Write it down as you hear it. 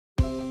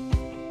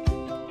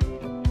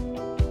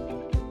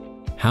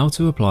how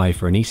to apply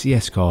for an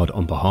ECS card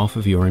on behalf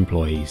of your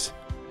employees.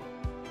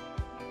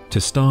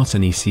 To start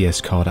an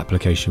ECS card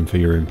application for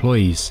your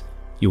employees,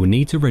 you will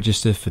need to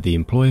register for the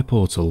employer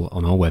portal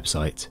on our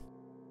website.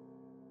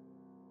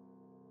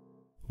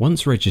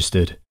 Once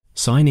registered,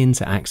 sign in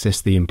to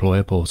access the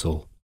employer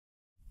portal.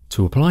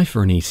 To apply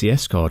for an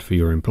ECS card for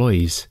your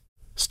employees,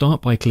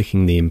 start by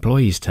clicking the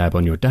Employees tab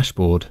on your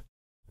dashboard,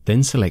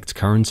 then select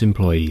Current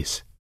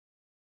Employees.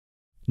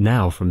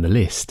 Now from the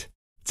list,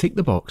 tick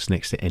the box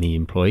next to any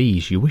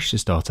employees you wish to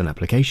start an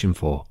application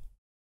for.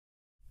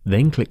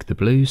 Then click the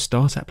blue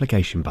Start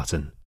Application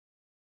button.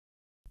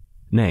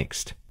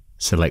 Next,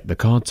 select the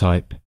card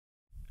type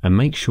and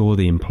make sure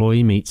the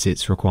employee meets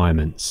its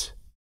requirements.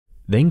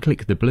 Then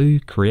click the blue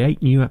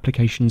Create New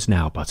Applications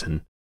Now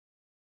button.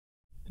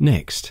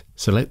 Next,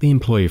 select the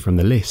employee from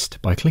the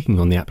list by clicking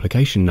on the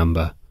application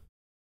number.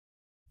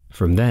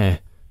 From there,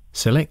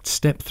 select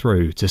Step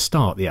Through to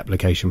start the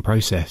application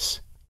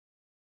process.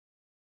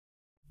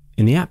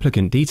 In the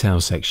Applicant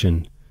Details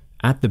section,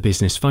 add the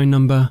business phone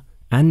number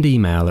and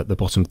email at the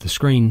bottom of the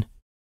screen,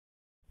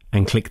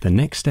 and click the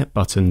Next Step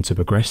button to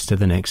progress to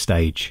the next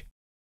stage.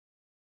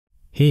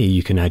 Here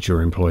you can add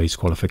your employee's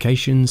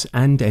qualifications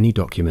and any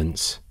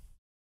documents.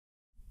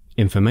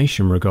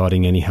 Information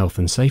regarding any health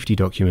and safety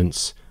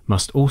documents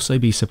must also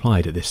be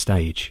supplied at this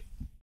stage.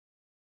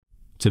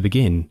 To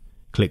begin,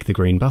 click the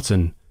green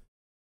button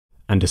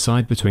and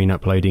decide between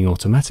uploading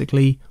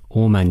automatically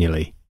or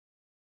manually.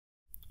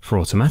 For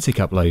automatic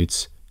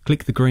uploads,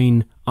 click the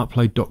green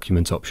Upload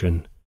Document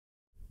option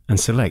and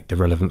select the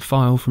relevant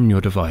file from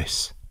your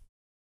device.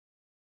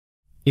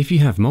 If you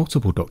have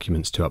multiple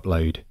documents to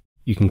upload,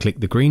 you can click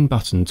the green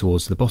button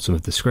towards the bottom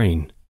of the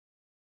screen.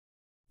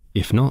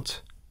 If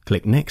not,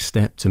 click Next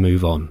Step to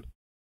move on.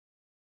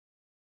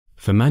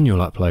 For manual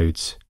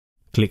uploads,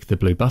 click the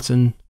blue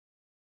button,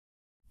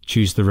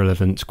 choose the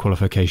relevant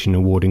qualification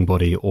awarding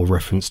body or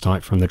reference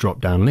type from the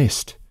drop-down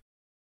list,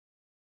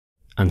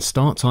 and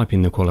start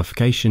typing the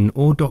qualification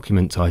or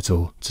document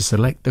title to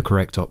select the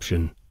correct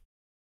option.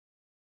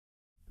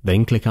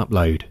 Then click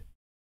Upload.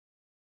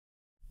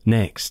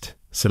 Next,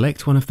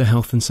 select one of the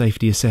health and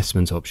safety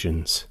assessment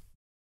options.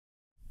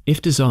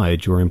 If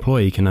desired, your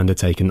employee can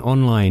undertake an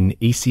online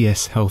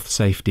ECS health,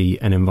 safety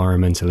and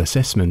environmental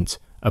assessment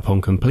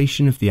upon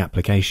completion of the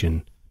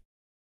application.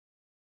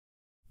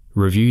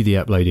 Review the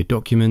uploaded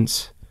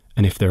documents,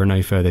 and if there are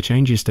no further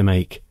changes to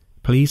make,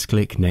 please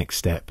click Next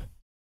Step.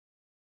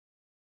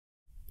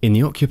 In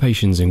the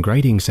Occupations and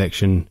Grading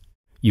section,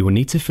 you will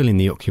need to fill in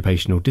the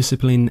occupational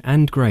discipline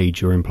and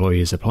grade your employee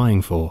is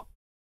applying for.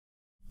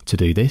 To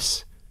do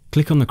this,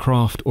 click on the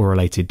craft or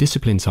related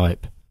discipline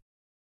type,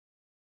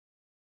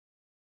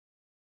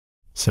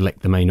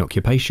 select the main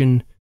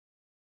occupation,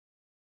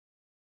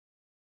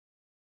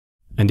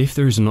 and if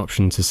there is an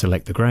option to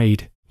select the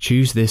grade,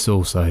 choose this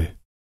also.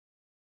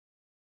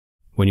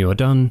 When you are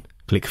done,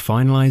 click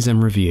Finalize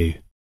and Review.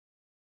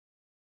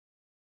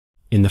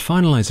 In the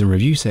Finalize and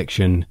Review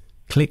section,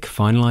 click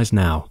Finalize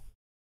Now.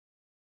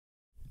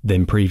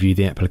 Then preview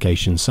the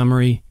application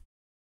summary,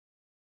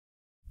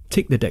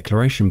 tick the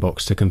declaration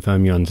box to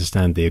confirm you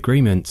understand the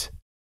agreement,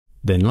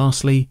 then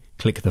lastly,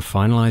 click the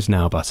Finalize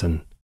Now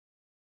button.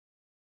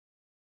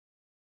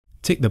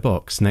 Tick the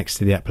box next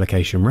to the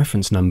application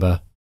reference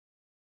number,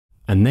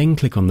 and then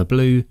click on the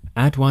blue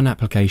Add One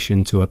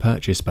Application to a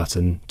Purchase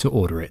button to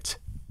order it.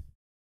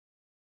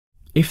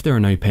 If there are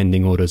no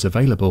pending orders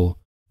available,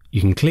 you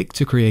can click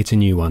to create a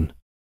new one.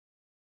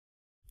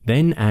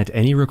 Then add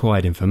any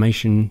required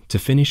information to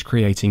finish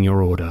creating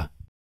your order.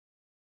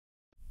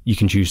 You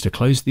can choose to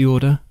close the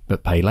order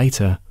but pay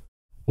later,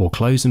 or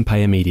close and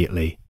pay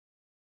immediately.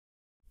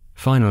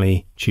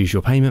 Finally, choose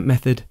your payment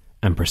method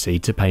and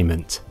proceed to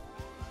payment.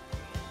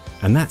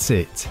 And that's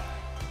it.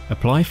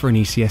 Apply for an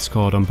ECS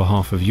card on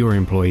behalf of your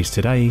employees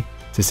today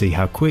to see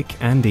how quick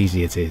and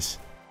easy it is.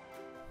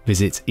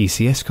 Visit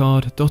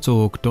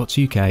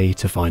ecscard.org.uk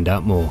to find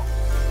out more.